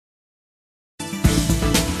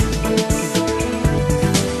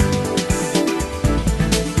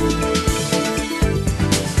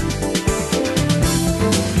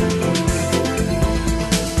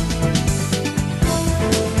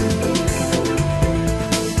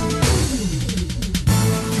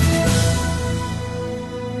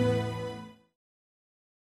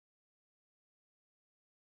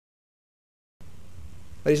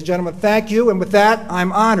Ladies and gentlemen, thank you. And with that,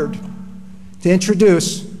 I'm honored to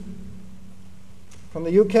introduce, from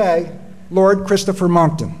the UK, Lord Christopher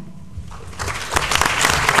Monckton.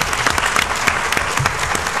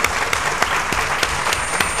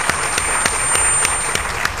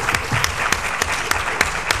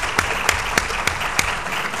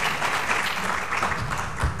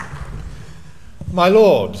 My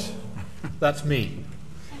lords, that's me.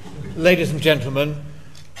 Ladies and gentlemen,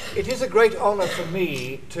 it is a great honour for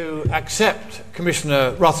me to accept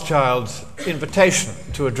Commissioner Rothschild's invitation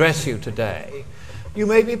to address you today. You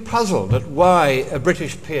may be puzzled at why a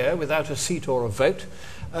British peer without a seat or a vote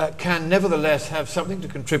can nevertheless have something to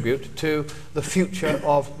contribute to the future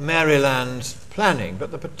of Maryland's planning.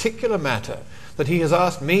 But the particular matter that he has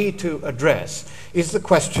asked me to address is the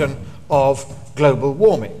question of global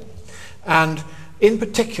warming. And in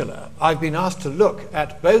particular, I've been asked to look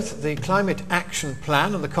at both the Climate Action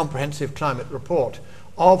Plan and the Comprehensive Climate Report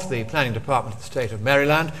of the Planning Department of the State of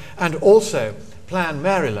Maryland, and also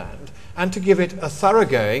PlanMaryland, and to give it a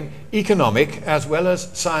thoroughgoing economic as well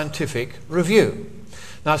as scientific review.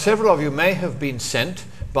 Now, several of you may have been sent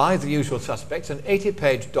by the usual suspects an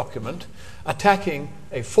 80-page document attacking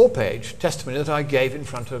a 4-page testimony that I gave in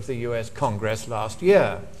front of the US Congress last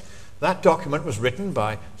year. That document was written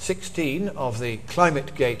by 16 of the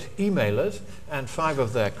ClimateGate emailers and 5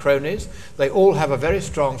 of their cronies. They all have a very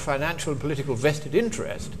strong financial and political vested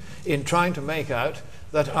interest in trying to make out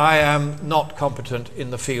that I am not competent in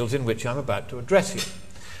the fields in which I'm about to address you.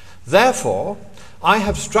 Therefore, I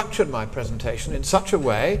have structured my presentation in such a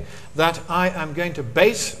way that I am going to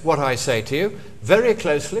base what I say to you very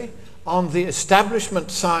closely on the establishment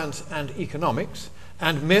science and economics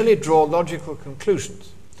and merely draw logical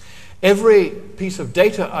conclusions. Every piece of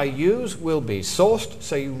data I use will be sourced,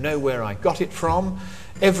 so you know where I got it from.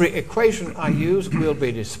 Every equation I use will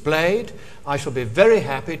be displayed. I shall be very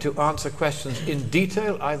happy to answer questions in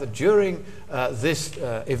detail, either during this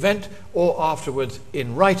event or afterwards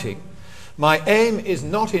in writing. My aim is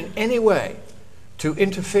not in any way to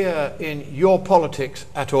interfere in your politics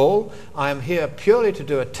at all. I am here purely to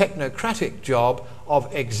do a technocratic job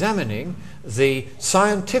of examining the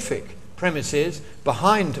scientific premises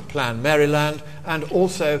behind PlanMaryland and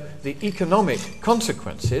also the economic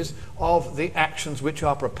consequences of the actions which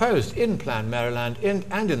are proposed in PlanMaryland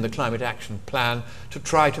and in the Climate Action Plan to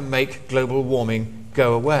try to make global warming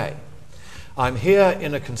go away. I'm here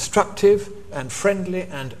in a constructive and friendly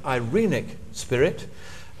and irenic spirit,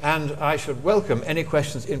 and I should welcome any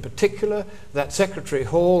questions in particular that Secretary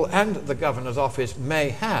Hall and the Governor's Office may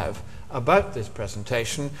have about this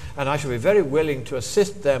presentation, and I shall be very willing to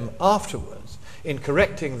assist them afterwards in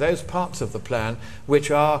correcting those parts of the plan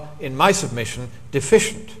which are, in my submission,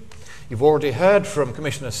 deficient. You've already heard from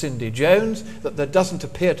Commissioner Cindy Jones that there doesn't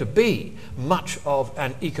appear to be much of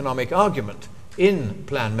an economic argument in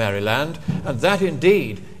PlanMaryland, and that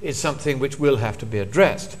indeed is something which will have to be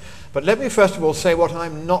addressed. But let me first of all say what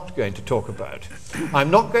I'm not going to talk about. I'm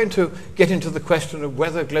not going to get into the question of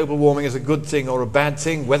whether global warming is a good thing or a bad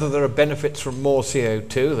thing, whether there are benefits from more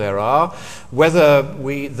CO2, there are, whether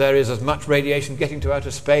there is as much radiation getting to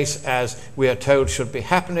outer space as we are told should be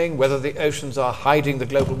happening, whether the oceans are hiding the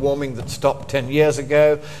global warming that stopped 10 years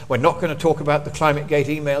ago. We're not going to talk about the ClimateGate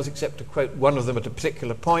emails except to quote one of them at a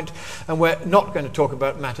particular point, and we're not going to talk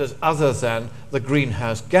about matters other than the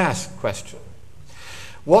greenhouse gas question.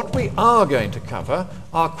 What we are going to cover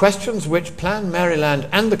are questions which PlanMaryland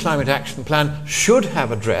and the Climate Action Plan should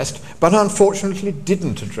have addressed, but unfortunately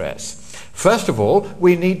didn't address. First of all,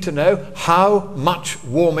 we need to know how much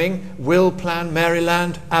warming will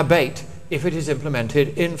PlanMaryland abate if it is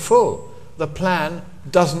implemented in full. The plan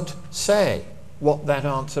doesn't say what that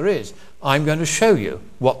answer is. I'm going to show you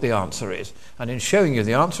what the answer is, and in showing you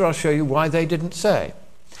the answer, I'll show you why they didn't say.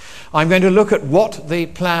 I'm going to look at what the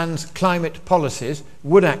plan's climate policies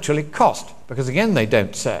would actually cost, because again they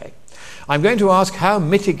don't say. I'm going to ask how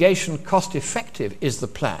mitigation cost effective is the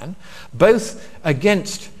plan, both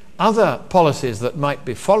against other policies that might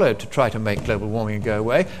be followed to try to make global warming go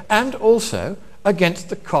away, and also against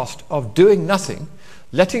the cost of doing nothing,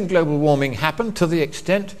 letting global warming happen to the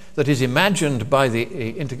extent that is imagined by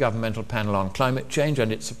the Intergovernmental Panel on Climate Change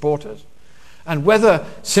and its supporters, and whether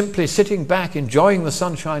simply sitting back, enjoying the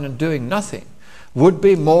sunshine and doing nothing would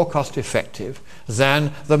be more cost effective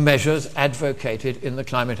than the measures advocated in the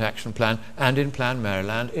Climate Action Plan and in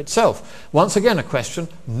PlanMaryland itself. Once again, a question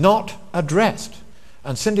not addressed.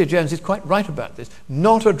 And Cindy Jones is quite right about this,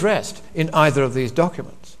 not addressed in either of these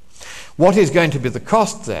documents. What is going to be the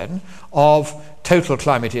cost then of total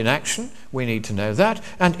climate inaction? We need to know that.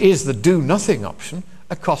 And is the do-nothing option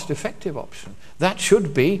a cost-effective option? That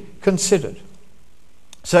should be considered.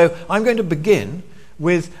 So I'm going to begin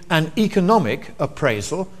with an economic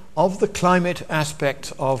appraisal of the climate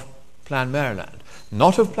aspects of PlanMaryland.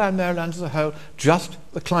 Not of PlanMaryland as a whole, just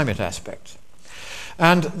the climate aspects.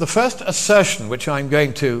 And the first assertion which I'm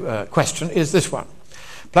going to question is this one.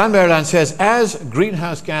 PlanMaryland says, as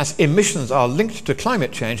greenhouse gas emissions are linked to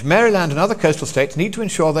climate change, Maryland and other coastal states need to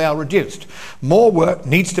ensure they are reduced. More work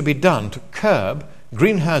needs to be done to curb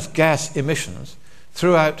greenhouse gas emissions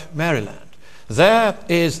throughout Maryland. There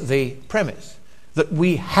is the premise that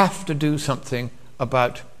we have to do something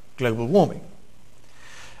about global warming.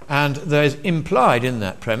 And there is implied in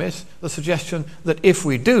that premise the suggestion that if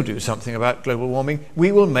we do something about global warming,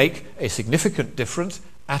 we will make a significant difference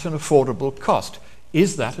at an affordable cost.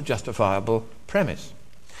 Is that a justifiable premise?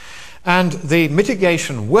 And the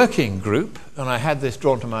mitigation working group, and I had this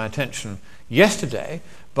drawn to my attention yesterday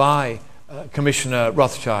by Commissioner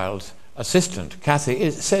Rothschild's assistant, Kathy,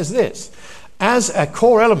 says this. As a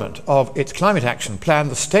core element of its climate action plan,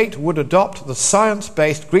 the state would adopt the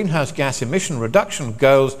science-based greenhouse gas emission reduction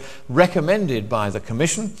goals recommended by the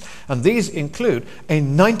Commission, and these include a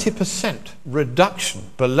 90%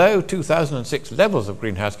 reduction below 2006 levels of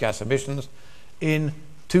greenhouse gas emissions in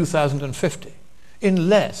 2050, in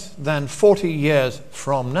less than 40 years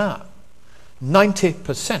from now.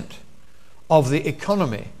 90% of the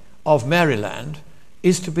economy of Maryland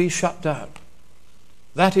is to be shut down.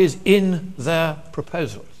 That is in their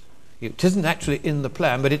proposals. It isn't actually in the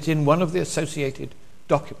plan, but it's in one of the associated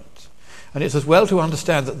documents. And it's as well to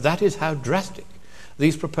understand that that is how drastic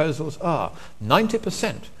these proposals are.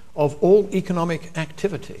 90% of all economic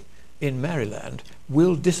activity in Maryland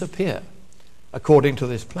will disappear, according to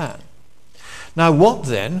this plan. Now, what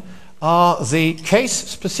then are the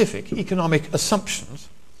case-specific economic assumptions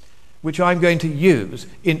which I'm going to use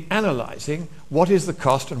in analysing what is the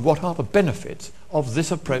cost and what are the benefits of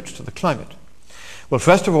this approach to the climate? Well,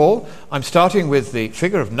 first of all, I'm starting with the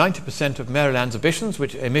figure of 90% of Maryland's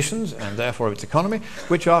emissions, and therefore its economy,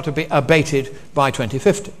 which are to be abated by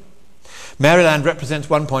 2050. Maryland represents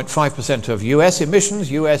 1.5% of US emissions.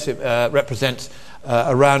 US represents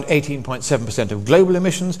around 18.7% of global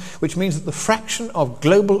emissions, which means that the fraction of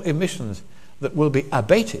global emissions that will be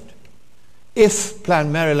abated if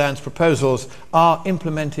PlanMaryland's proposals are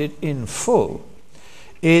implemented in full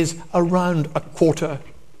is around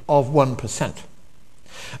 0.25%.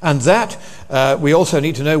 And that, we also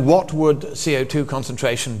need to know what would CO2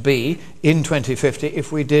 concentration be in 2050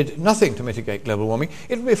 if we did nothing to mitigate global warming.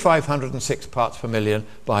 It would be 506 parts per million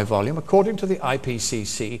by volume, according to the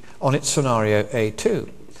IPCC on its scenario A2.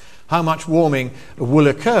 How much warming will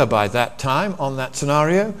occur by that time on that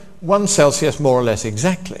scenario? 1 Celsius more or less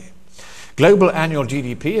exactly. Global annual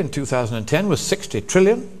GDP in 2010 was 60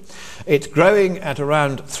 trillion. It's growing at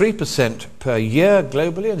around 3% per year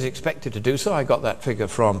globally and is expected to do so. I got that figure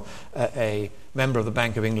from a member of the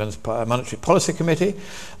Bank of England's Monetary Policy Committee.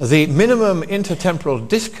 The minimum intertemporal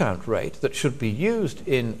discount rate that should be used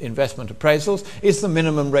in investment appraisals is the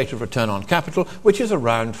minimum rate of return on capital, which is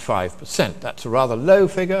around 5%. That's a rather low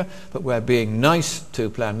figure, but we're being nice to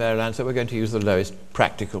PlanMaryland, so we're going to use the lowest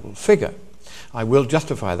practicable figure. I will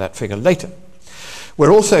justify that figure later.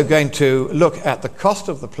 We're also going to look at the cost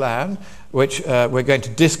of the plan, which we're going to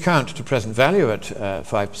discount to present value at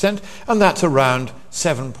 5%, and that's around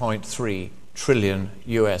 7.3 trillion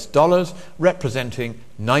US dollars, representing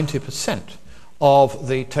 90% of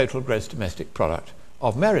the total gross domestic product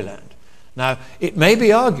of Maryland. Now, it may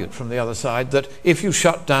be argued from the other side that if you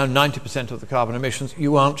shut down 90% of the carbon emissions,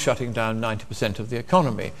 you aren't shutting down 90% of the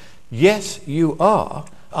economy. Yes, you are,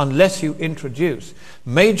 unless you introduce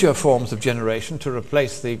major forms of generation to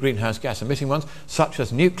replace the greenhouse gas emitting ones, such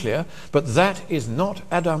as nuclear, but that is not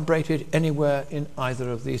adumbrated anywhere in either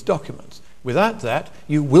of these documents. Without that,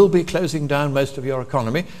 you will be closing down most of your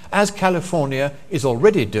economy, as California is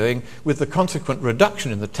already doing, with the consequent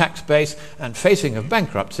reduction in the tax base and facing of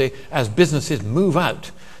bankruptcy as businesses move out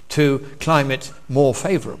to climates more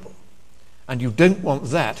favourable. And you don't want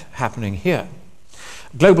that happening here.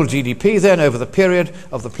 Global GDP then over the period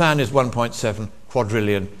of the plan is 1.7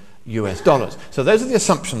 quadrillion US dollars. So those are the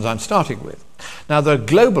assumptions I'm starting with. Now, the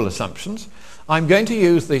global assumptions, I'm going to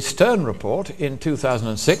use the Stern report in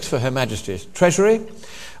 2006 for Her Majesty's Treasury,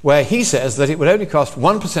 where he says that it would only cost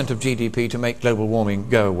 1% of GDP to make global warming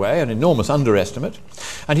go away, an enormous underestimate.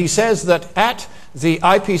 And he says that at the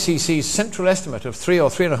IPCC's central estimate of 3 or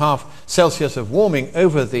 3.5 Celsius of warming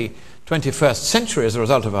over the 21st century as a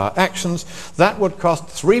result of our actions, that would cost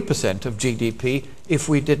 3% of GDP if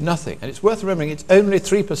we did nothing. And it's worth remembering it's only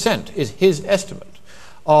 3% is his estimate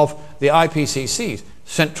of the IPCC's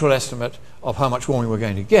central estimate of how much warming we're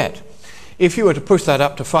going to get. If you were to push that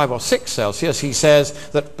up to 5 or 6 Celsius, he says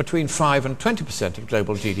that between 5 and 20% of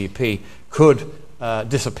global GDP could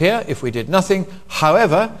disappear if we did nothing.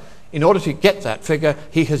 However, in order to get that figure,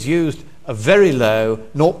 he has used a very low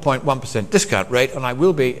 0.1% discount rate, and I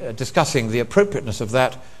will be discussing the appropriateness of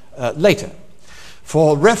that later.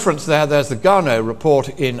 For reference there's the Garneau report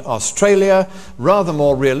in Australia, rather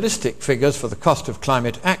more realistic figures for the cost of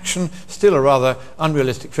climate action, still a rather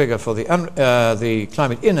unrealistic figure for the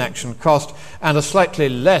climate inaction cost, and a slightly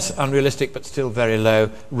less unrealistic but still very low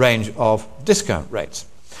range of discount rates.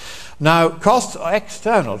 Now, costs are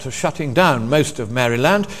external to shutting down most of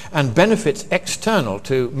Maryland, and benefits external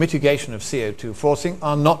to mitigation of CO2 forcing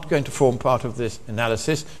are not going to form part of this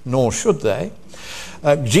analysis, nor should they.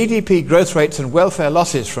 GDP growth rates and welfare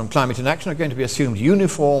losses from climate inaction are going to be assumed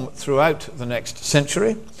uniform throughout the next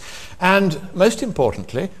century. And most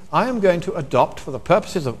importantly, I am going to adopt, for the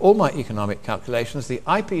purposes of all my economic calculations, the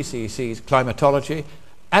IPCC's climatology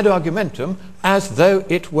ad argumentum as though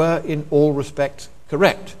it were in all respects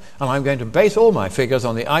correct. And I'm going to base all my figures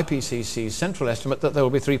on the IPCC's central estimate that there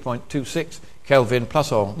will be 3.26 Kelvin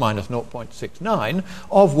plus or minus 0.69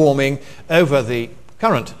 of warming over the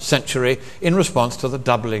current century in response to the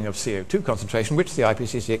doubling of CO2 concentration, which the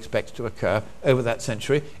IPCC expects to occur over that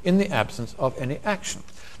century in the absence of any action.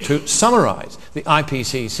 To summarize the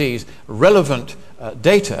IPCC's relevant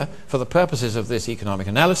data for the purposes of this economic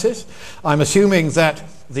analysis, I'm assuming that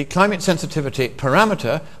the climate sensitivity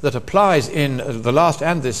parameter that applies in the last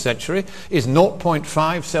and this century is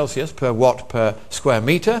 0.5 Celsius per watt per square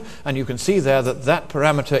meter, and you can see there that that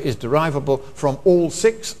parameter is derivable from all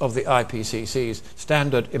 6 of the IPCC's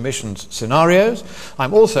standard emissions scenarios.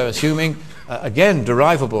 I'm also assuming, again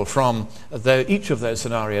derivable from each of those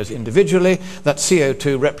scenarios individually, that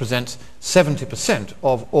CO2 represents 70%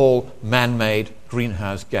 of all man-made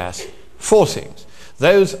greenhouse gas forcings.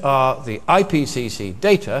 Those are the IPCC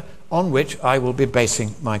data on which I will be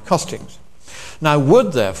basing my costings. Now,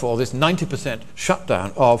 would therefore this 90%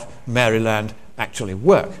 shutdown of Maryland actually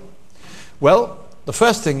work? Well, the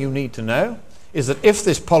first thing you need to know is that if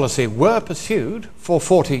this policy were pursued for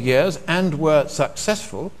 40 years and were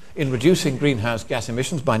successful in reducing greenhouse gas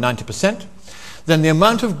emissions by 90%, then the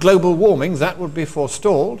amount of global warming that would be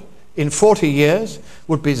forestalled in 40 years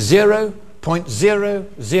would be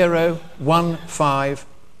 0.0015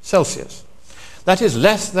 Celsius. That is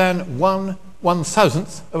less than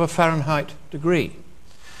 1/1000th of a Fahrenheit degree.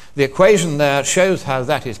 The equation there shows how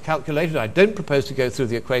that is calculated. I don't propose to go through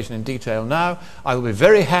the equation in detail now. I will be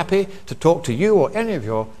very happy to talk to you or any of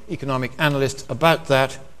your economic analysts about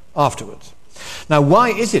that afterwards. Now, why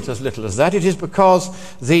is it as little as that? It is because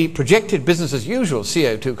the projected business as usual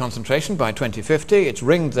CO2 concentration by 2050, it's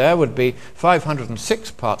ringed there, would be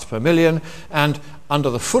 506 parts per million, and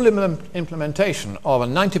under the full implementation of a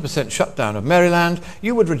 90% shutdown of Maryland,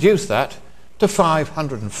 you would reduce that to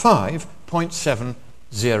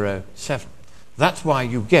 505.707. That's why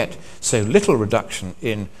you get so little reduction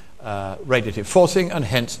in radiative forcing, and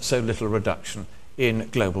hence so little reduction in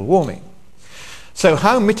global warming. So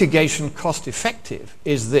how mitigation cost effective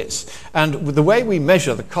is this? And with the way we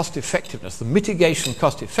measure the cost effectiveness, the mitigation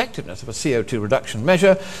cost effectiveness of a CO2 reduction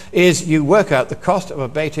measure, is you work out the cost of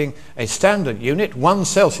abating a standard unit, 1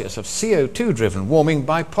 Celsius of CO2 driven warming,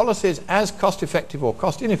 by policies as cost effective or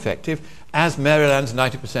cost ineffective as Maryland's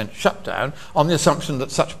 90% shutdown, on the assumption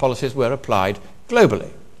that such policies were applied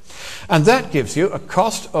globally. And that gives you a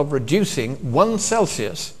cost of reducing 1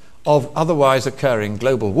 Celsius of otherwise occurring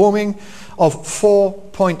global warming of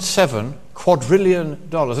 $4.7 quadrillion.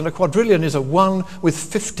 And a quadrillion is a 1 with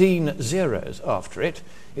 15 zeros after it.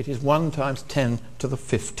 It is 1 times 10 to the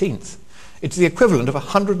 15th. It's the equivalent of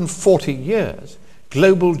 140 years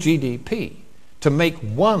global GDP to make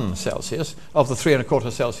 1 Celsius of the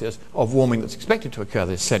 3.25 Celsius of warming that's expected to occur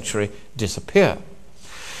this century disappear.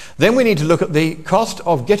 Then we need to look at the cost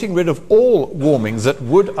of getting rid of all warming that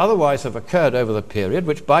would otherwise have occurred over the period,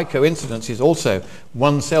 which by coincidence is also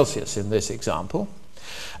 1 Celsius in this example.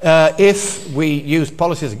 If we use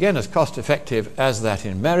policies again as cost effective as that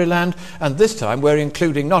in Maryland, and this time we're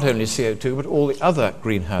including not only CO2 but all the other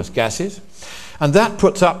greenhouse gases, and that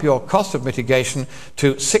puts up your cost of mitigation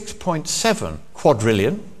to 6.7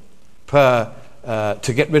 quadrillion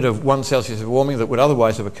to get rid of 1 Celsius of warming that would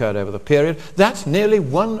otherwise have occurred over the period. That's nearly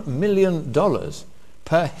 $1 million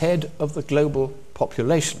per head of the global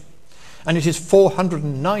population. And it is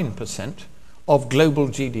 409% of global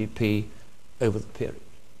GDP over the period.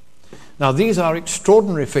 Now, these are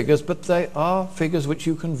extraordinary figures, but they are figures which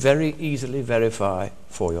you can very easily verify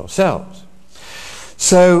for yourselves.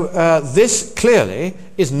 So this clearly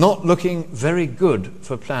is not looking very good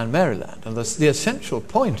for PlanMaryland. And the essential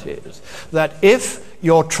point is that if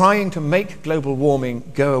you're trying to make global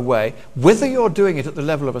warming go away, whether you're doing it at the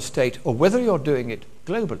level of a state or whether you're doing it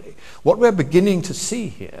globally, what we're beginning to see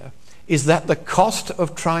here is that the cost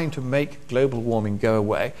of trying to make global warming go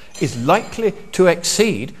away is likely to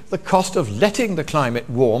exceed the cost of letting the climate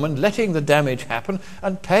warm and letting the damage happen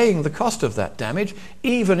and paying the cost of that damage,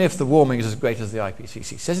 even if the warming is as great as the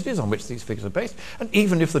IPCC says it is, on which these figures are based, and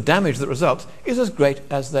even if the damage that results is as great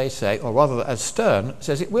as they say, or rather as Stern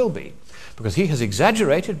says it will be. Because he has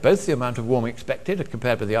exaggerated both the amount of warming expected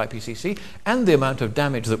compared with the IPCC and the amount of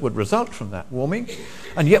damage that would result from that warming,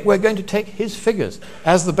 and yet we're going to take his figures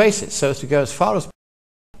as the basis so as to go as far as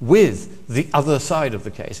with the other side of the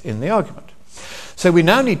case in the argument. So we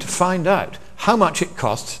now need to find out how much it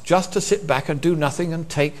costs just to sit back and do nothing and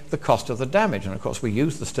take the cost of the damage, and of course we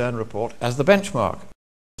use the Stern report as the benchmark.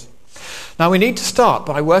 Now we need to start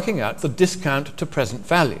by working out the discount to present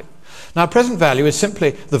value. Now, present value is simply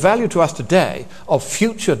the value to us today of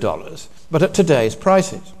future dollars, but at today's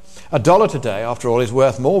prices. A dollar today, after all, is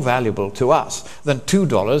worth more valuable to us than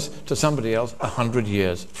 $2 to somebody else 100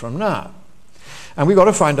 years from now. And we've got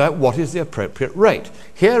to find out what is the appropriate rate.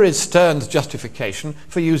 Here is Stern's justification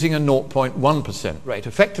for using a 0.1% rate.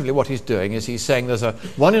 Effectively, what he's doing is he's saying there's a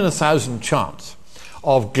 1 in 1,000 chance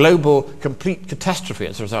of global complete catastrophe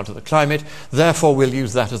as a result of the climate, therefore we'll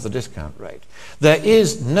use that as the discount rate. There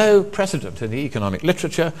is no precedent in the economic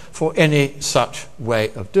literature for any such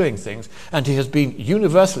way of doing things, and he has been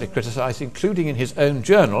universally criticized, including in his own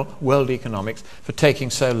journal, World Economics, for taking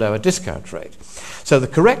so low a discount rate. So the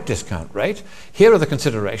correct discount rate, here are the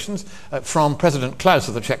considerations from President Klaus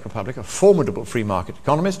of the Czech Republic, a formidable free market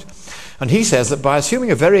economist, and he says that by assuming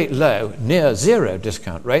a very low, near zero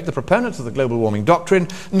discount rate, the proponents of the global warming doctrine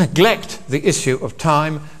neglect the issue of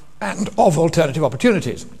time and of alternative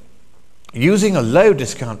opportunities. Using a low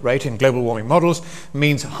discount rate in global warming models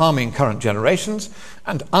means harming current generations,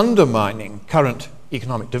 and undermining current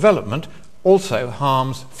economic development also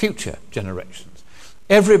harms future generations.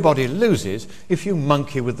 Everybody loses if you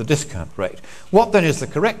monkey with the discount rate. What then is the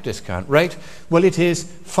correct discount rate? Well, it is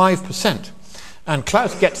 5%. And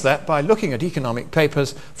Klaus gets that by looking at economic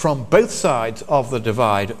papers from both sides of the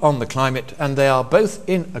divide on the climate, and they are both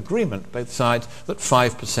in agreement, both sides, that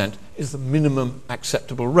 5% is the minimum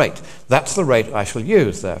acceptable rate. That's the rate I shall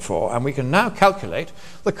use, therefore, and we can now calculate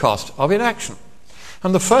the cost of inaction.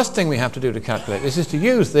 And the first thing we have to do to calculate this is to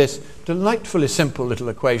use this delightfully simple little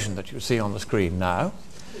equation that you see on the screen now.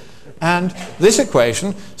 And this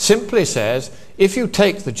equation simply says if you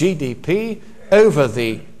take the GDP over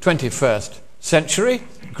the 21st century,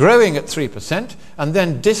 growing at 3%, and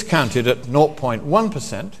then discounted at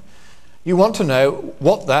 0.1%, you want to know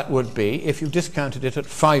what that would be if you discounted it at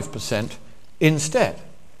 5% instead.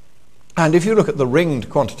 And if you look at the ringed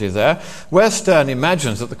quantity there, where Stern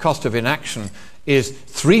imagines that the cost of inaction is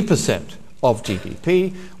 3% of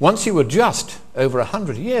GDP, once you adjust over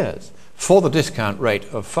 100 years for the discount rate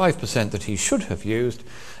of 5% that he should have used,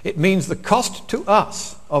 it means the cost to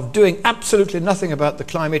us of doing absolutely nothing about the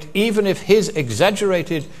climate, even if his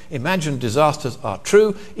exaggerated imagined disasters are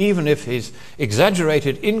true, even if his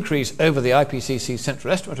exaggerated increase over the IPCC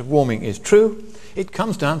central estimate of warming is true, it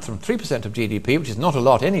comes down from 3% of GDP, which is not a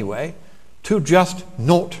lot anyway, to just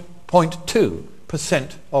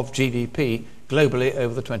 0.2% of GDP globally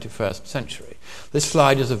over the 21st century. This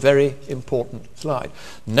slide is a very important slide.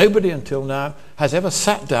 Nobody until now has ever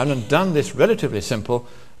sat down and done this relatively simple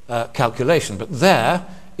calculation, but there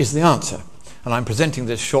is the answer. And I'm presenting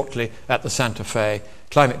this shortly at the Santa Fe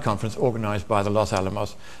Climate Conference organized by the Los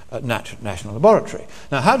Alamos National Laboratory.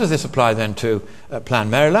 Now, how does this apply then to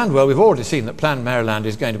PlanMaryland? Well, we've already seen that PlanMaryland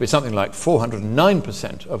is going to be something like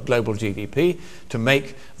 409% of global GDP to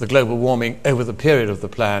make the global warming over the period of the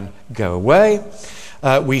plan go away.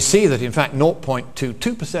 We see that, in fact,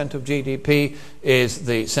 0.22% of GDP is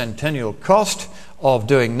the centennial cost of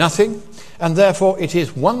doing nothing, and therefore it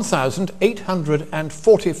is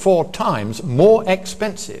 1,844 times more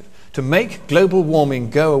expensive to make global warming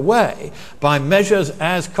go away by measures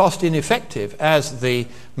as cost ineffective as the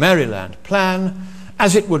Maryland plan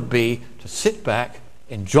as it would be to sit back,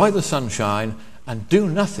 enjoy the sunshine, and do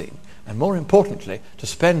nothing, and more importantly, to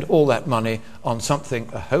spend all that money on something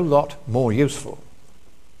a whole lot more useful.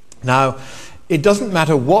 Now, it doesn't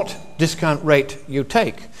matter what discount rate you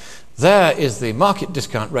take. There is the market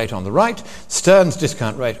discount rate on the right, Stern's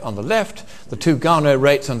discount rate on the left, the two Garneau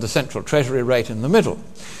rates and the central treasury rate in the middle.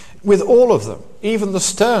 With all of them, even the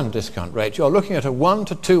Stern discount rate, you're looking at a 1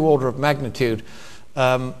 to 2 order of magnitude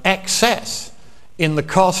excess in the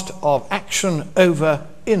cost of action over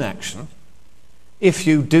inaction if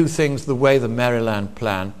you do things the way the Maryland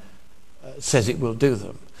plan says it will do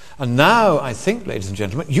them. And now, I think, ladies and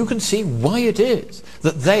gentlemen, you can see why it is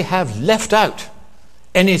that they have left out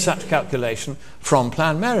any such calculation from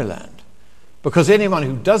PlanMaryland. Because anyone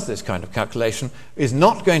who does this kind of calculation is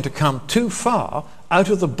not going to come too far out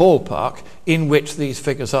of the ballpark in which these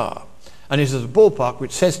figures are. And it is a ballpark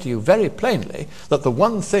which says to you very plainly that the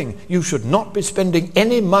one thing you should not be spending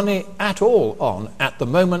any money at all on at the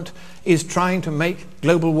moment is trying to make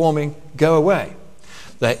global warming go away.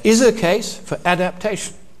 There is a case for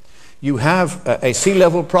adaptation. You have a sea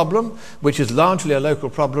level problem, which is largely a local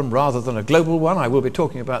problem rather than a global one. I will be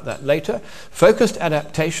talking about that later. Focused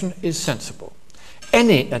adaptation is sensible.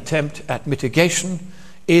 Any attempt at mitigation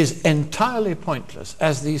is entirely pointless,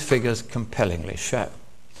 as these figures compellingly show.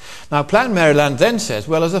 Now, PlanMaryland then says,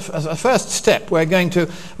 well, as a first step, we're going to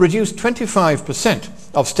reduce 25%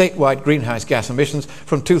 of statewide greenhouse gas emissions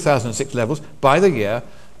from 2006 levels by the year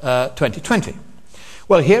 2020.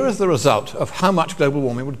 Well, here is the result of how much global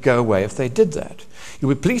warming would go away if they did that.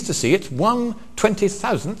 You'll be pleased to see it's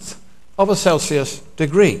 1/20,000th of a Celsius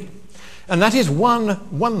degree. And that is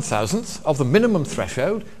 1/1000th of the minimum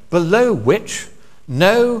threshold below which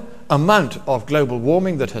no amount of global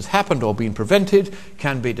warming that has happened or been prevented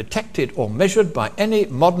can be detected or measured by any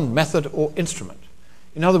modern method or instrument.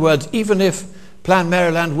 In other words, even if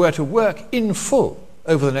PlanMaryland were to work in full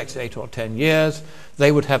over the next 8 or 10 years,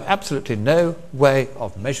 they would have absolutely no way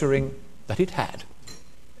of measuring that it had.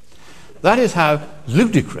 That is how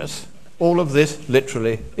ludicrous all of this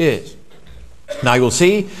literally is. Now you'll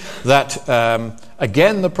see that,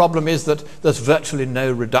 again, the problem is that there's virtually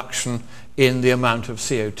no reduction in the amount of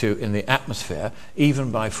CO2 in the atmosphere,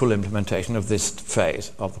 even by full implementation of this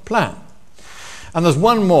phase of the plan. And there's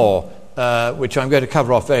one more, which I'm going to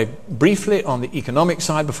cover off very briefly on the economic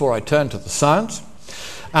side before I turn to the science.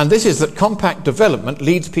 And this is that compact development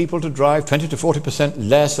leads people to drive 20 to 40%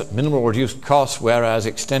 less at minimal reduced costs, whereas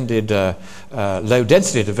extended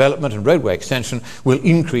low-density development and roadway extension will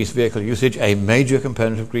increase vehicle usage, a major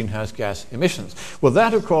component of greenhouse gas emissions. Well,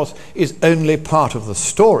 that, of course, is only part of the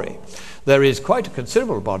story. There is quite a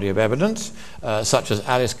considerable body of evidence, such as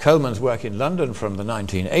Alice Coleman's work in London from the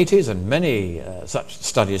 1980s and many such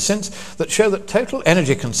studies since, that show that total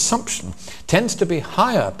energy consumption tends to be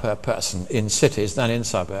higher per person in cities than in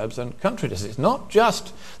suburbs and country districts. It's not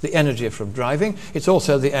just the energy from driving, it's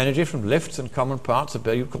also the energy from lifts and common parts of,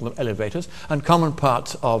 you call them elevators, and common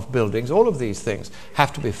parts of buildings. All of these things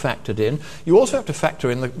have to be factored in. You also have to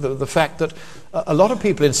factor in the fact that a lot of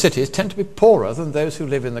people in cities tend to be poorer than those who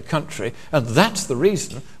live in the country, and that's the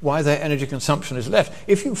reason why their energy consumption is less.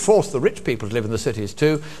 If you force the rich people to live in the cities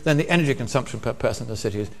too, then the energy consumption per person in the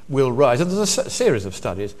cities will rise. And there's a series of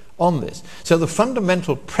studies on this. So the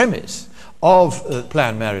fundamental premise of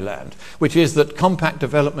PlanMaryland, which is that compact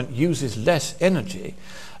development uses less energy,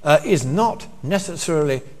 is not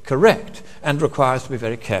necessarily correct and requires to be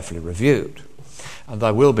very carefully reviewed. And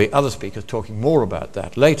there will be other speakers talking more about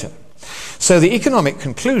that later. So the economic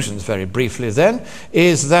conclusions, very briefly then,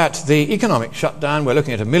 is that the economic shutdown, we're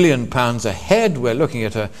looking at £1 million a head, we're looking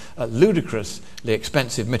at a ludicrously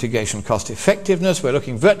expensive mitigation cost effectiveness, we're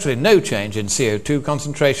looking virtually no change in CO2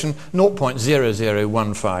 concentration,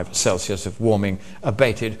 0.0015 Celsius of warming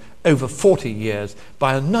abated over 40 years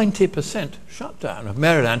by a 90% shutdown of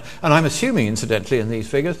Maryland. And I'm assuming, incidentally, in these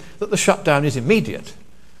figures, that the shutdown is immediate,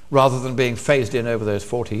 rather than being phased in over those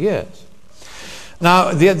 40 years.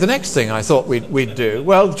 Now, the next thing I thought we'd do,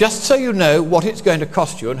 well, just so you know what it's going to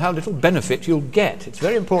cost you and how little benefit you'll get. It's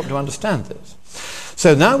very important to understand this.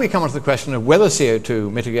 So now we come on to the question of whether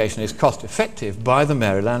CO2 mitigation is cost effective by the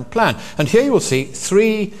Maryland plan. And here you will see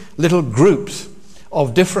three little groups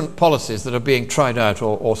of different policies that are being tried out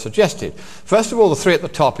or suggested. First of all, the three at the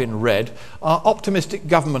top in red are optimistic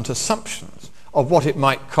government assumptions of what it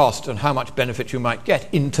might cost and how much benefit you might get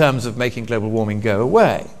in terms of making global warming go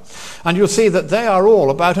away. And you'll see that they are all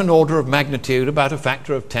about an order of magnitude, about a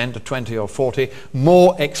factor of 10 to 20 or 40,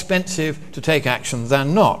 more expensive to take action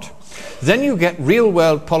than not. Then you get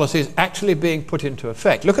real-world policies actually being put into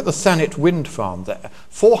effect. Look at the Thanet wind farm there,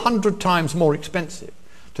 400 times more expensive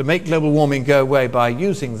to make global warming go away by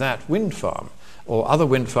using that wind farm or other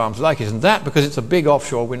wind farms like it. And that, because it's a big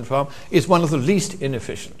offshore wind farm, is one of the least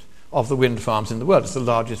inefficient of the wind farms in the world. It's the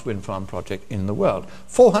largest wind farm project in the world.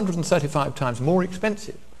 435 times more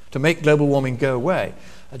expensive to make global warming go away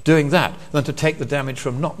doing that than to take the damage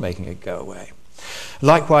from not making it go away.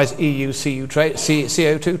 Likewise, EU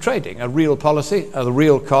CO2 trading, a real policy, the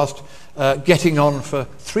real cost, getting on for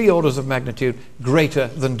 3 orders of magnitude greater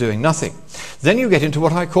than doing nothing. Then you get into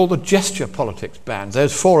what I call the gesture politics bans,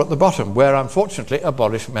 those 4 at the bottom, where unfortunately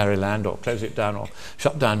abolish Maryland or close it down or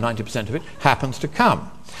shut down 90% of it happens to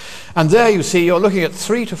come. And there you see you're looking at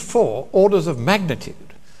 3 to 4 orders of magnitude,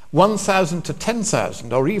 1,000 to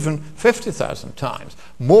 10,000 or even 50,000 times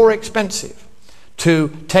more expensive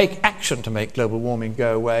to take action to make global warming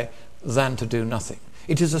go away than to do nothing.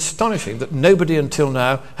 It is astonishing that nobody until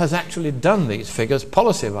now has actually done these figures,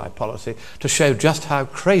 policy by policy, to show just how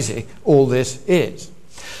crazy all this is.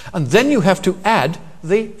 And then you have to add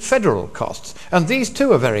the federal costs. And these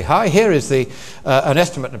too are very high. Here is an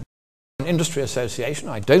estimate of the Industry Association.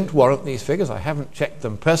 I don't warrant these figures. I haven't checked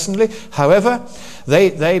them personally. However,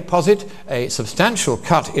 they posit a substantial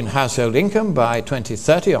cut in household income by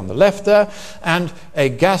 2030 on the left there, and a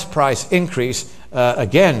gas price increase,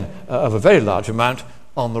 again, of a very large amount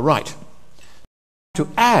on the right. To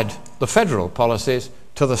add the federal policies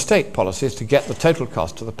to the state policies to get the total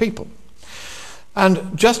cost to the people.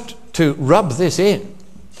 And just to rub this in,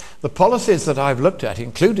 the policies that I've looked at,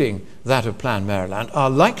 including that of PlanMaryland, are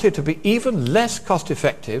likely to be even less cost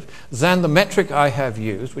effective than the metric I have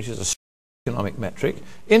used, which is a economic metric,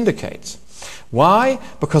 indicates. Why?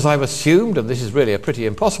 Because I've assumed, and this is really a pretty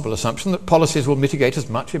impossible assumption, that policies will mitigate as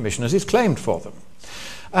much emission as is claimed for them.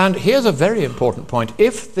 And here's a very important point.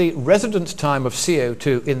 If the residence time of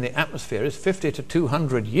CO2 in the atmosphere is 50 to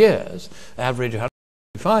 200 years, average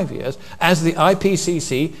 105 years, as the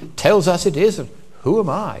IPCC tells us it is, and who am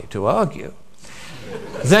I to argue?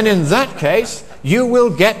 Then in that case, you will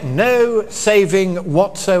get no saving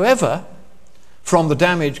whatsoever from the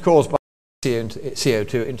damage caused by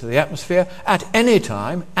CO2 into the atmosphere at any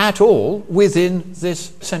time at all within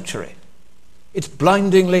this century. It's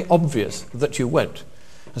blindingly obvious that you won't.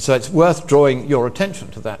 And so it's worth drawing your attention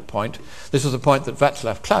to that point. This was a point that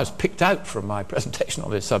Václav Klaus picked out from my presentation on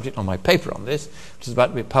this subject, on my paper on this, which is about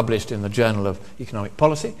to be published in the Journal of Economic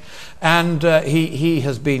Policy. And he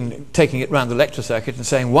has been taking it around the lecture circuit and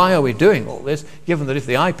saying, why are we doing all this, given that if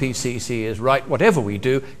the IPCC is right, whatever we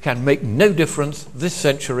do can make no difference this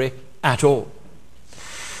century at all.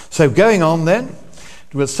 So going on then,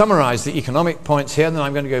 we'll summarize the economic points here, and then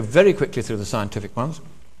I'm going to go very quickly through the scientific ones.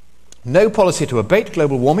 No policy to abate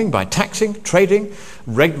global warming by taxing, trading,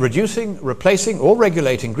 reducing, replacing or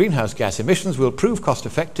regulating greenhouse gas emissions will prove cost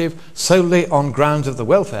effective solely on grounds of the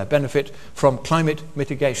welfare benefit from climate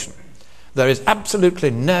mitigation. There is absolutely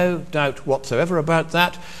no doubt whatsoever about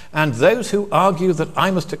that, and those who argue that I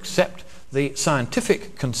must accept the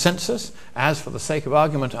scientific consensus, as for the sake of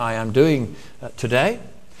argument I am doing today,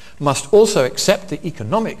 must also accept the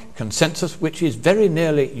economic consensus, which is very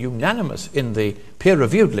nearly unanimous in the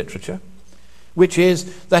peer-reviewed literature, which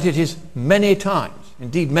is that it is many times,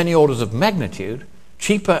 indeed many orders of magnitude,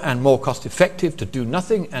 cheaper and more cost-effective to do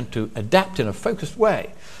nothing and to adapt in a focused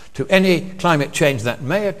way to any climate change that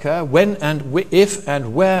may occur when and if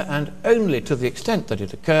and where and only to the extent that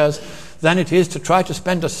it occurs, than it is to try to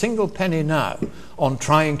spend a single penny now on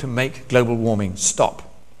trying to make global warming stop.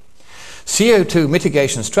 CO2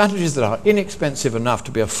 mitigation strategies that are inexpensive enough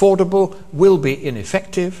to be affordable will be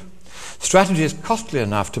ineffective. Strategies costly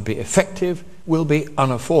enough to be effective will be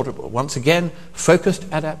unaffordable. Once again, focused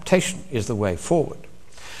adaptation is the way forward.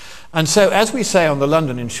 And so, as we say on the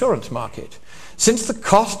London insurance market, since the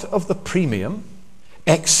cost of the premium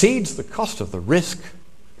exceeds the cost of the risk,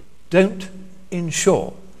 don't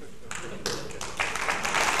insure.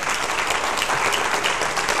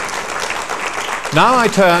 Now I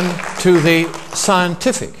turn to the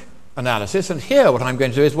scientific analysis, and here what I'm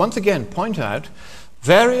going to do is once again point out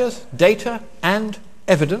various data and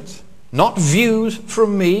evidence, not views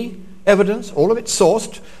from me, evidence, all of it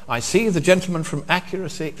sourced. I see the gentleman from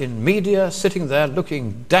Accuracy in Media sitting there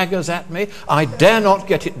looking daggers at me. I dare not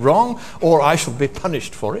get it wrong, or I shall be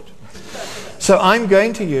punished for it. So I'm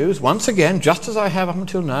going to use, once again, just as I have up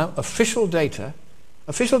until now, official data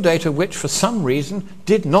which for some reason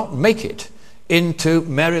did not make it into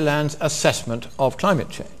Maryland's assessment of climate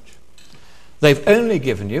change. They've only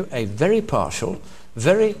given you a very partial,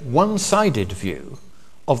 very one-sided view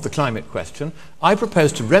of the climate question. I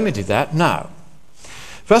propose to remedy that now.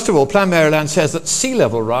 First of all, PlanMaryland says that sea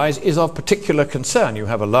level rise is of particular concern. You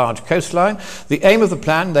have a large coastline. The aim of the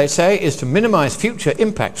plan, they say, is to minimize future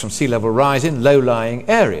impacts from sea level rise in low-lying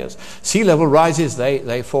areas. Sea level rises,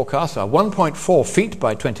 they forecast, are 1.4 feet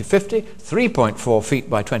by 2050, 3.4 feet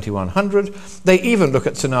by 2100. They even look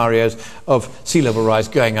at scenarios of sea level rise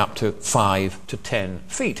going up to 5 to 10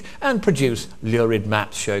 feet and produce lurid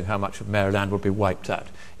maps showing how much of Maryland will be wiped out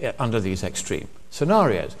under these extreme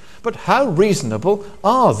scenarios. But how reasonable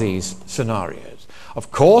are these scenarios?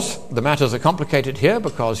 Of course, the matters are complicated here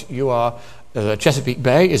because Chesapeake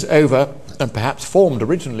Bay is over and perhaps formed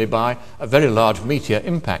originally by a very large meteor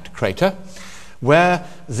impact crater, where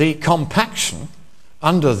the compaction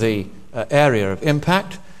under the area of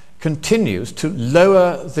impact continues to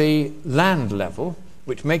lower the land level,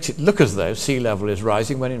 which makes it look as though sea level is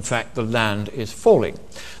rising when in fact the land is falling.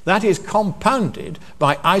 That is compounded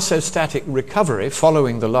by isostatic recovery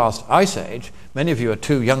following the last ice age. Many of you are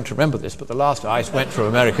too young to remember this, but the last ice went through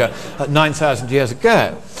America 9,000 years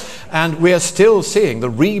ago. And we are still seeing the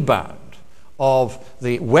rebound of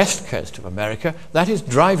the west coast of America. That is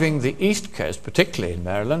driving the east coast, particularly in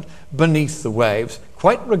Maryland, beneath the waves,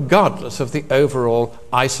 quite regardless of the overall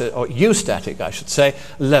eustatic, I should say,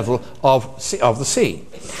 level of the sea.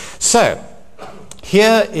 So,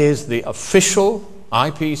 here is the official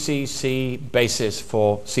IPCC basis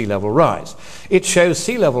for sea level rise. It shows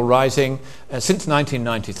sea level rising since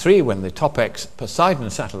 1993, when the TOPEX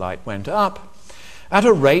Poseidon satellite went up, at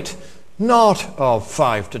a rate not of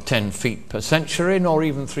 5 to 10 feet per century, nor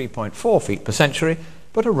even 3.4 feet per century,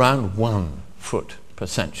 but around 1 foot per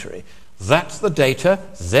century. That's the data.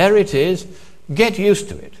 There it is. Get used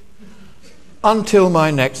to it. Until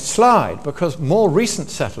my next slide, because more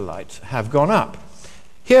recent satellites have gone up.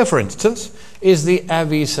 Here, for instance, is the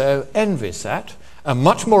Aviso Envisat, a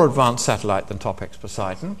much more advanced satellite than TOPEX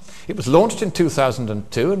Poseidon. It was launched in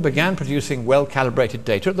 2002 and began producing well-calibrated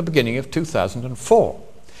data at the beginning of 2004.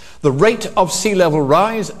 The rate of sea level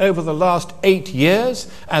rise over the last 8 years,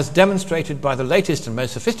 as demonstrated by the latest and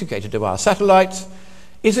most sophisticated of our satellites,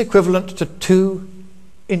 is equivalent to 2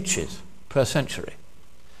 inches per century.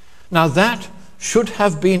 Now that should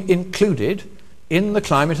have been included in the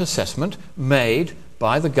climate assessment made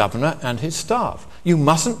by the governor and his staff. You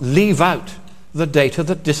mustn't leave out the data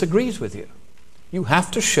that disagrees with you. You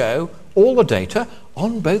have to show all the data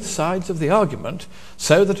on both sides of the argument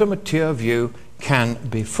so that a mature view can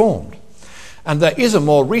be formed. And there is a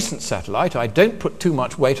more recent satellite. I don't put too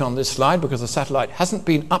much weight on this slide because the satellite hasn't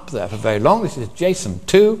been up there for very long. This is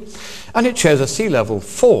Jason-2, and it shows a sea level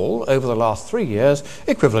fall over the last 3 years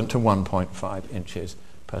equivalent to 1.5 inches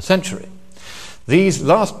per century. These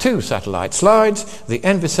last 2 satellite slides, the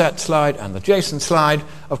Envisat slide and the Jason slide,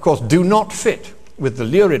 of course do not fit with the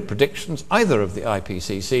lurid predictions either of the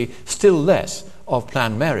IPCC, still less of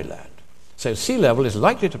PlanMaryland. So sea level is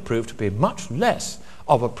likely to prove to be much less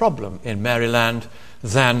of a problem in Maryland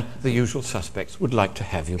than the usual suspects would like to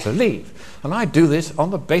have you believe. And I do this on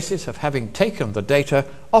the basis of having taken the data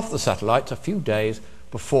off the satellites a few days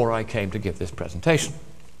before I came to give this presentation.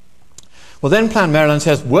 Well, then PlanMaryland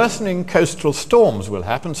says worsening coastal storms will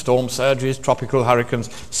happen, storm surges, tropical hurricanes,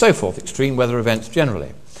 so forth, extreme weather events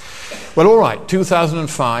generally. Well, all right,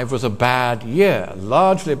 2005 was a bad year,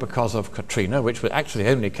 largely because of Katrina, which was actually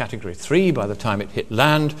only Category 3 by the time it hit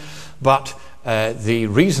land, but the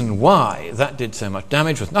reason why that did so much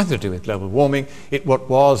damage was nothing to do with global warming. It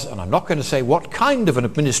was, and I'm not going to say what kind of an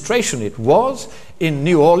administration it was in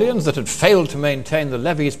New Orleans that had failed to maintain the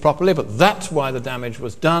levees properly, but that's why the damage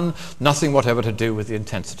was done, nothing whatever to do with the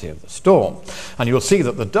intensity of the storm. And you'll see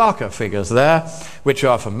that the darker figures there, which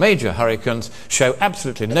are for major hurricanes, show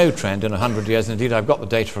absolutely no trend in 100 years. Indeed, I've got the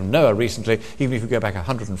data from NOAA recently. Even if you go back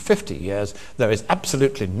 150 years, there is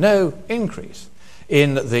absolutely no increase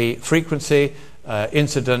in the frequency,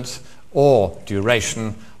 incidence, or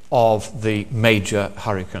duration of the major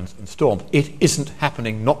hurricanes and storms. It isn't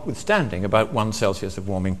happening, notwithstanding about 1 Celsius of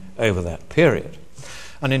warming over that period.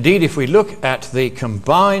 And indeed, if we look at the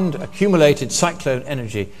combined accumulated cyclone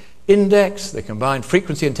energy index, the combined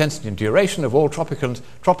frequency, intensity, and duration of all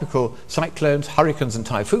tropical cyclones, hurricanes, and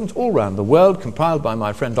typhoons all around the world, compiled by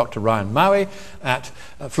my friend Dr. Ryan Maui at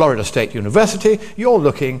Florida State University, you're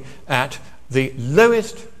looking at the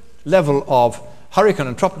lowest level of hurricane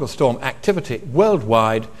and tropical storm activity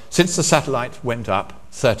worldwide since the satellites went up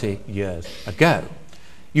 30 years ago.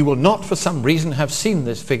 You will not, for some reason, have seen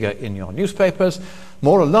this figure in your newspapers.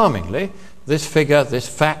 More alarmingly, this figure, this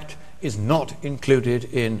fact, is not included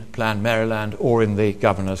in PlanMaryland or in the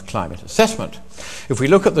governor's climate assessment. If we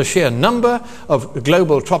look at the sheer number of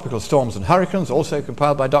global tropical storms and hurricanes, also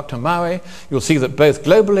compiled by Dr. Maui, you'll see that both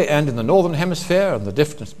globally and in the northern hemisphere, and the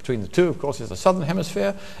difference between the two, of course, is the southern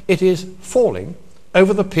hemisphere, it is falling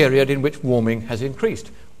over the period in which warming has increased.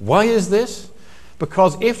 Why is this?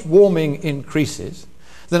 Because if warming increases,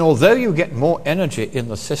 then although you get more energy in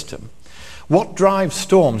the system, what drives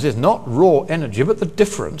storms is not raw energy, but the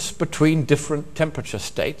difference between different temperature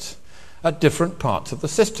states at different parts of the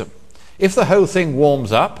system. If the whole thing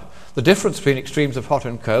warms up, the difference between extremes of hot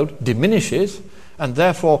and cold diminishes, and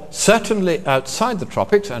therefore certainly outside the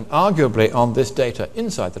tropics, and arguably on this data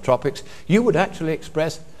inside the tropics, you would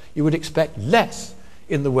expect less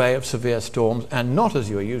in the way of severe storms, and not, as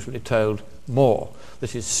you are usually told, more.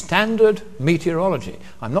 This is standard meteorology.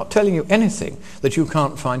 I'm not telling you anything that you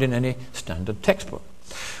can't find in any standard textbook.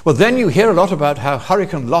 Well, then you hear a lot about how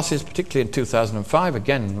hurricane losses, particularly in 2005,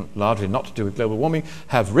 again, largely not to do with global warming,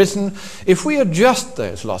 have risen. If we adjust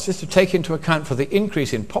those losses to take into account for the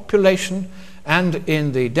increase in population and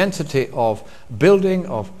in the density of building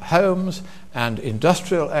of homes and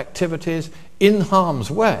industrial activities in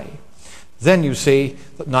harm's way, then you see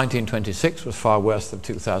that 1926 was far worse than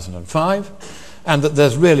 2005, and that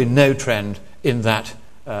there's really no trend in that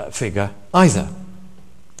figure either.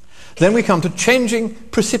 Then we come to changing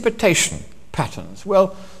precipitation patterns.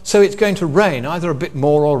 Well, so it's going to rain either a bit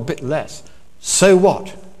more or a bit less. So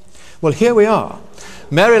what? Well, here we are.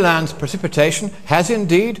 Maryland's precipitation has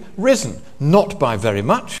indeed risen, not by very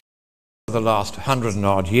much for the last 100 and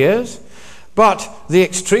odd years, but the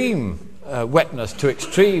extreme wetness to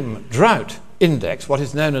extreme drought index, what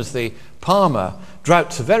is known as the Palmer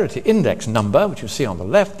Drought Severity Index number, which you see on the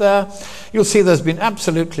left there, you'll see there's been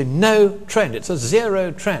absolutely no trend. It's a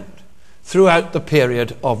zero trend throughout the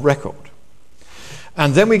period of record.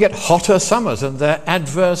 And then we get hotter summers and their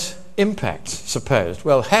adverse impacts supposed.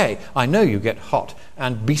 Well, hey, I know you get hot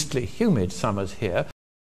and beastly humid summers here.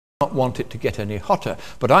 I don't want it to get any hotter,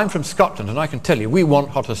 but I'm from Scotland and I can tell you we want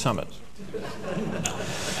hotter summers.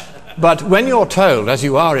 But when you're told, as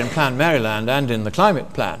you are in PlanMaryland and in the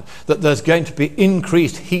climate plan, that there's going to be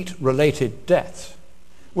increased heat-related deaths,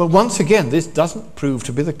 well, once again, this doesn't prove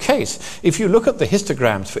to be the case. If you look at the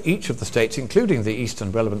histograms for each of the states, including the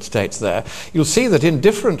eastern relevant states there, you'll see that in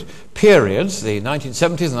different periods, the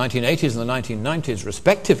 1970s, the 1980s, and the 1990s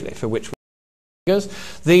respectively, for which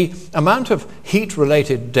the amount of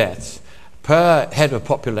heat-related deaths per head of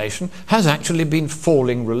population has actually been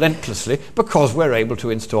falling relentlessly because we're able to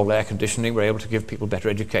install air conditioning, we're able to give people better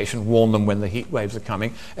education, warn them when the heat waves are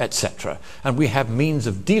coming, etc. And we have means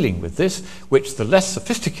of dealing with this, which the less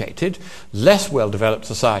sophisticated, less well-developed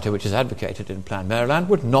society which is advocated in PlanMaryland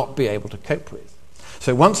would not be able to cope with.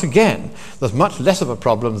 So once again, there's much less of a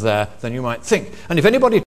problem there than you might think. And if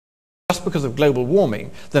anybody just because of global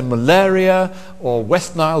warming, then malaria or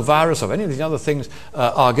West Nile virus or any of these other things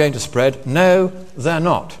are going to spread. No, they're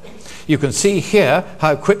not. You can see here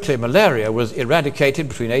how quickly malaria was eradicated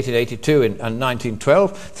between 1882 and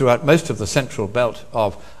 1912 throughout most of the central belt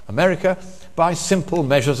of America by simple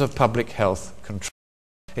measures of public health control.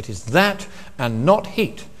 It is that and not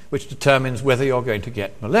heat which determines whether you're going to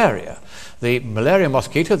get malaria. The malaria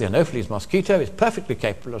mosquito, the Anopheles mosquito, is perfectly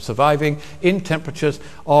capable of surviving in temperatures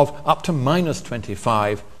of up to minus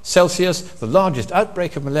 25 Celsius. The largest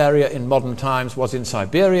outbreak of malaria in modern times was in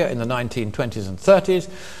Siberia in the 1920s and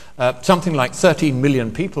 30s. Something like 13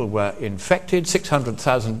 million people were infected,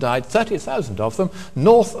 600,000 died, 30,000 of them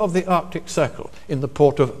north of the Arctic Circle in the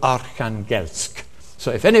port of Arkhangelsk.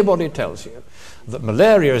 So if anybody tells you that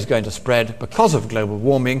malaria is going to spread because of global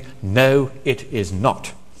warming, no, it is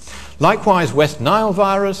not. Likewise, West Nile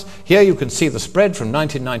virus, here you can see the spread from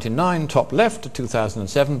 1999, top left, to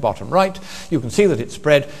 2007, bottom right. You can see that it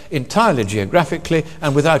spread entirely geographically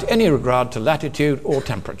and without any regard to latitude or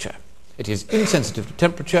temperature. It is insensitive to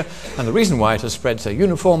temperature, and the reason why it has spread so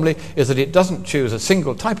uniformly is that it doesn't choose a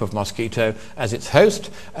single type of mosquito as its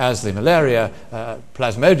host, as the malaria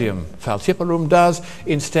Plasmodium falciparum does.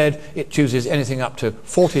 Instead, it chooses anything up to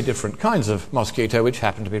 40 different kinds of mosquito, which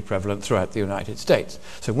happen to be prevalent throughout the United States.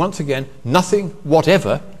 So once again, nothing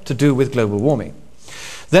whatever to do with global warming.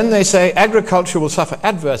 Then they say agriculture will suffer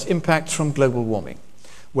adverse impacts from global warming.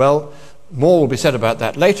 Well, more will be said about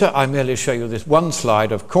that later. I merely show you this one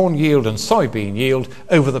slide of corn yield and soybean yield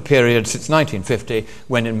over the period since 1950,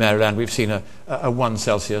 when in Maryland we've seen a 1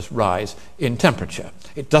 Celsius rise in temperature.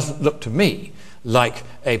 It doesn't look to me like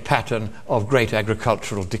a pattern of great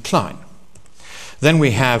agricultural decline. Then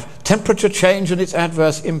we have temperature change and its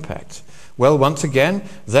adverse impacts. Well, once again,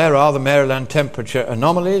 there are the Maryland temperature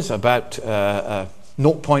anomalies, about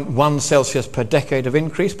 0.1 Celsius per decade of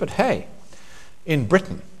increase, but hey, in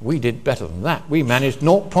Britain, we did better than that. We managed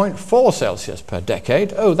 0.4 Celsius per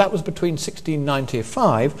decade. Oh, that was between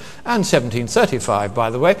 1695 and 1735, by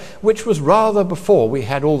the way, which was rather before we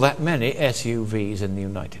had all that many SUVs in the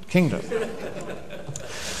United Kingdom.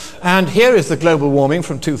 And here is the global warming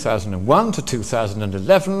from 2001 to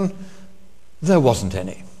 2011. There wasn't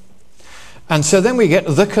any. And so then we get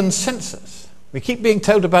the consensus. We keep being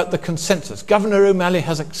told about the consensus. Governor O'Malley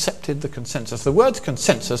has accepted the consensus. The words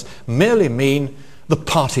consensus merely mean the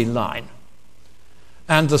party line.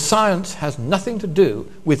 And the science has nothing to do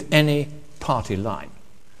with any party line.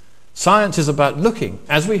 Science is about looking,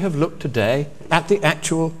 as we have looked today, at the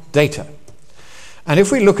actual data. And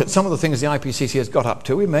if we look at some of the things the IPCC has got up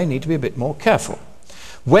to, we may need to be a bit more careful.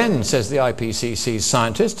 When, says the IPCC's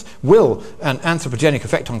scientists, will an anthropogenic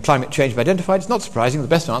effect on climate change be identified? It's not surprising. The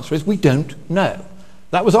best answer is we don't know.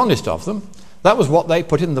 That was honest of them. That was what they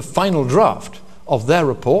put in the final draft of their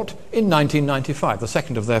report in 1995, the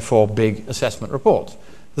second of their 4 big assessment reports.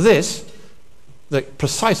 This, the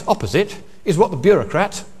precise opposite, is what the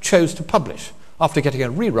bureaucrats chose to publish after getting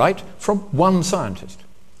a rewrite from one scientist.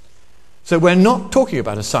 So we're not talking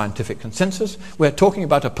about a scientific consensus, we're talking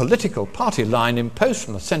about a political party line imposed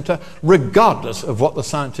from the centre, regardless of what the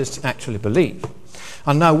scientists actually believe.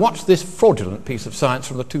 And now watch this fraudulent piece of science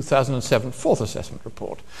from the 2007 fourth assessment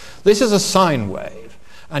report. This is a sine wave,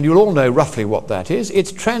 and you'll all know roughly what that is.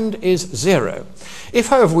 Its trend is 0. If,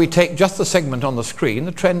 however, we take just the segment on the screen,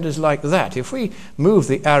 the trend is like that. If we move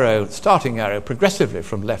the arrow, starting arrow, progressively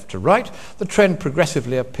from left to right, the trend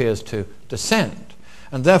progressively appears to descend.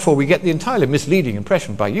 And therefore we get the entirely misleading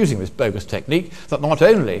impression by using this bogus technique that not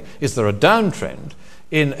only is there a downtrend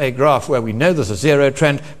in a graph where we know there's a 0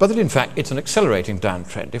 trend, but that in fact it's an accelerating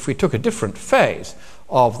downtrend. If we took a different phase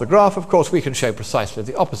of the graph, of course, we can show precisely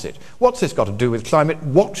the opposite. What's this got to do with climate?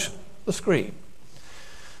 Watch the screen.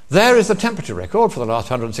 There is the temperature record for the last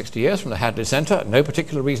 160 years from the Hadley Centre. No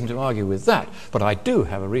particular reason to argue with that, but I do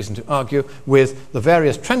have a reason to argue with the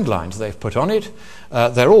various trend lines they've put on it.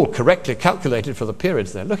 They're all correctly calculated for the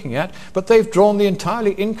periods they're looking at, but they've drawn the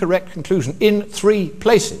entirely incorrect conclusion in 3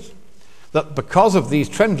 places, that because of these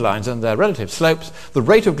trend lines and their relative slopes, the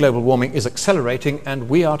rate of global warming is accelerating and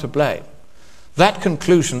we are to blame. That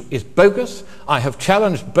conclusion is bogus. I have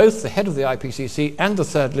challenged both the head of the IPCC and the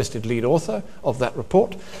third listed lead author of that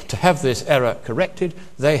report to have this error corrected.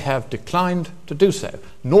 They have declined to do so,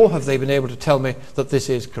 nor have they been able to tell me that this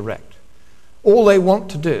is correct. All they want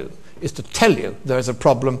to do is to tell you there is a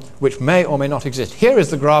problem which may or may not exist. Here is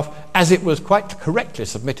the graph as it was quite correctly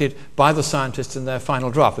submitted by the scientists in their final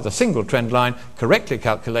draft, with a single trend line correctly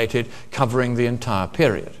calculated covering the entire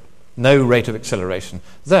period. No rate of acceleration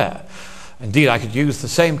there. Indeed, I could use the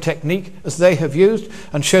same technique as they have used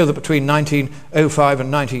and show that between 1905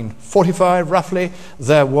 and 1945, roughly,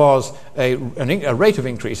 there was a rate of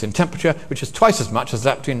increase in temperature which is twice as much as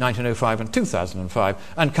that between 1905 and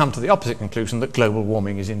 2005, and come to the opposite conclusion that global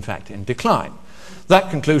warming is in fact in decline. That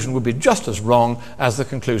conclusion would be just as wrong as the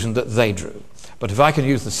conclusion that they drew. But if I can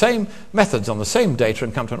use the same methods on the same data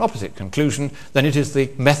and come to an opposite conclusion, then it is the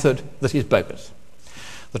method that is bogus.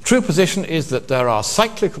 The true position is that there are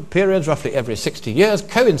cyclical periods, roughly every 60 years,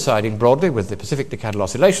 coinciding broadly with the Pacific Decadal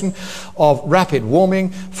Oscillation, of rapid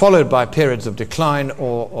warming, followed by periods of decline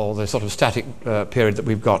or the sort of static period that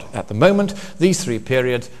we've got at the moment. These 3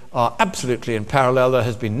 periods are absolutely in parallel. There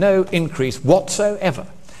has been no increase whatsoever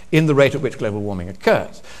in the rate at which global warming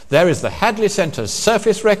occurs. There is the Hadley Centre's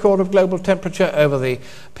surface record of global temperature over the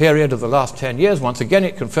period of the last 10 years. Once again,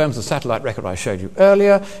 it confirms the satellite record I showed you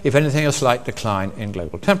earlier. If anything, a slight decline in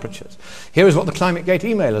global temperatures. Here is what the ClimateGate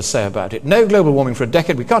emailers say about it. No global warming for a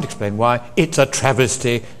decade. We can't explain why. It's a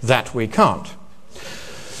travesty that we can't.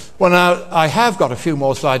 Well, now, I have got a few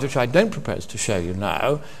more slides which I don't propose to show you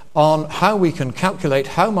now on how we can calculate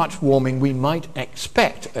how much warming we might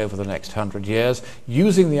expect over the next 100 years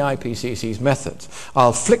using the IPCC's methods.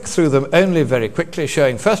 I'll flick through them only very quickly,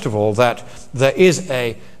 showing first of all that there is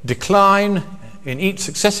a decline in each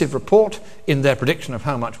successive report in their prediction of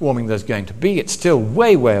how much warming there's going to be. It's still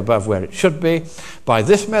way, way above where it should be. By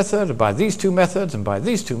this method, by these 2 methods, and by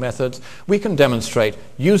these 2 methods, we can demonstrate,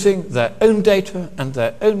 using their own data and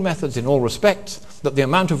their own methods in all respects, that the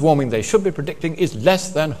amount of warming they should be predicting is less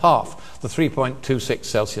than half the 3.26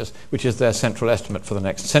 Celsius, which is their central estimate for the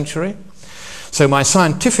next century. So my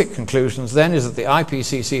scientific conclusions then is that the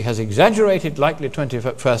IPCC has exaggerated likely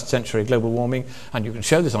 21st century global warming, and you can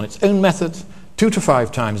show this on its own methods 2 to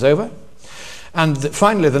 5 times over. And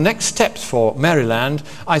finally, the next steps for Maryland,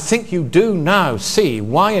 I think you do now see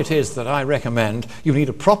why it is that I recommend you need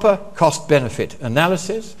a proper cost-benefit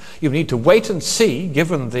analysis. You need to wait and see,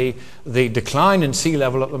 given the decline in sea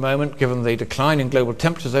level at the moment, given the decline in global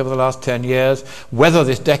temperatures over the last 10 years, whether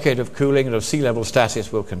this decade of cooling and of sea level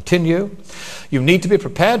stasis will continue. You need to be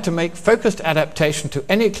prepared to make focused adaptation to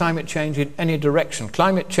any climate change in any direction.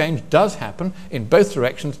 Climate change does happen in both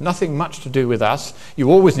directions, nothing much to do with us. You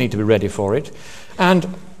always need to be ready for it. And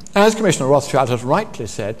as Commissioner Rothschild has rightly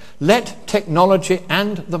said, let technology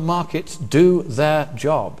and the markets do their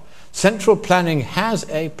job. Central planning has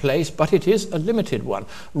a place, but it is a limited one.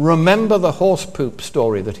 Remember the horse poop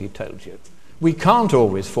story that he told you. We can't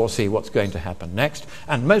always foresee what's going to happen next,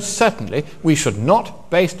 and most certainly we should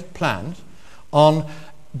not base plans on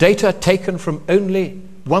data taken from only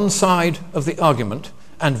one side of the argument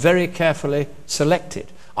and very carefully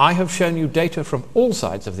selected. I have shown you data from all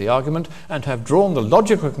sides of the argument and have drawn the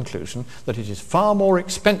logical conclusion that it is far more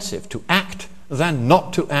expensive to act than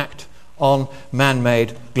not to act on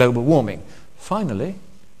man-made global warming. Finally,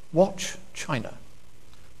 watch China.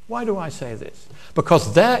 Why do I say this?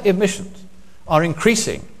 Because their emissions are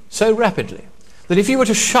increasing so rapidly that if you were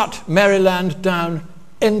to shut Maryland down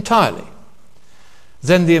entirely,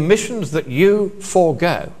 then the emissions that you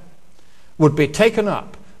forego would be taken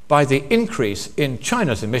up by the increase in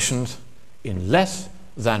China's emissions in less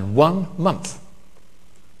than 1 month.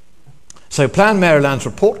 So PlanMaryland's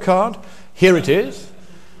report card, here it is.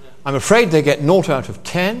 I'm afraid they get 0 out of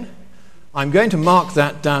 10. I'm going to mark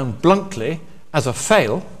that down bluntly as a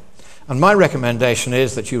fail, and my recommendation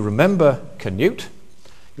is that you remember Canute.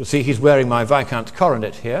 You'll see he's wearing my Viscount's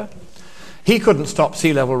coronet here. He couldn't stop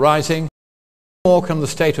sea level rising, nor can the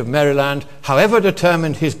state of Maryland, however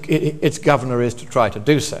determined its governor is to try to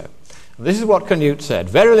do so. And this is what Canute said: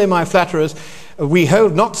 "Verily, my flatterers, we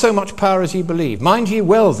hold not so much power as ye believe. Mind ye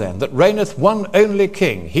well then that reigneth one only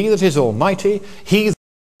king, he that is almighty, he that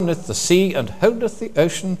governeth the sea and holdeth the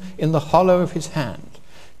ocean in the hollow of his hand.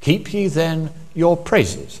 Keep ye then your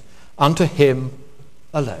praises unto him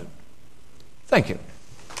alone." Thank you.